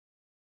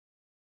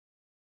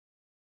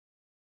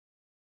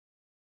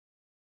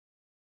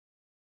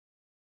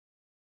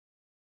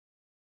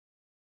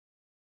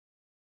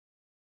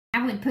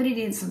I would put it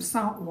in some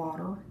salt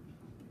water,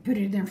 put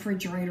it in the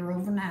refrigerator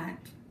overnight.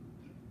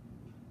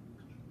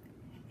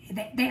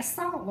 That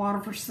salt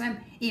water,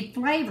 it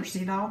flavors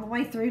it all the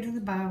way through to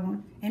the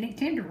bone, and it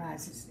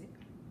tenderizes it.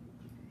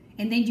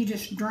 And then you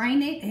just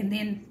drain it and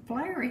then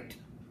flour it.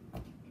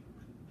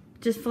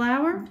 Just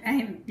flour?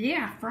 And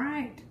yeah,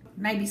 fry it.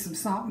 Maybe some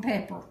salt and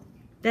pepper.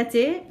 That's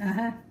it?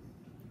 Uh-huh.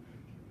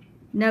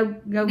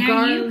 No now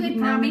garlic? You could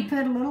probably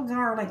put a little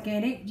garlic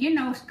in it, you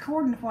know,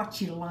 according to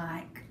what you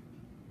like.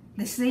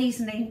 The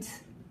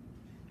seasonings.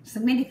 So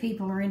many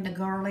people are into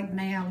garlic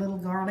now. A little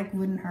garlic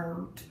wouldn't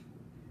hurt.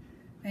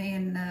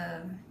 And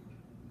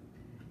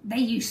they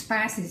use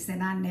spices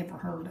that I never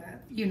heard of,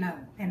 you know,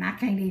 and I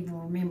can't even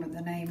remember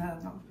the name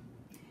of them.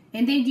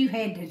 And then you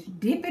had to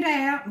dip it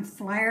out and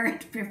flour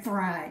it to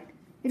fry it.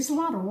 It was a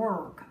lot of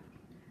work,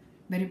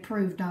 but it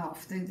proved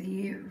off through the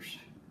years.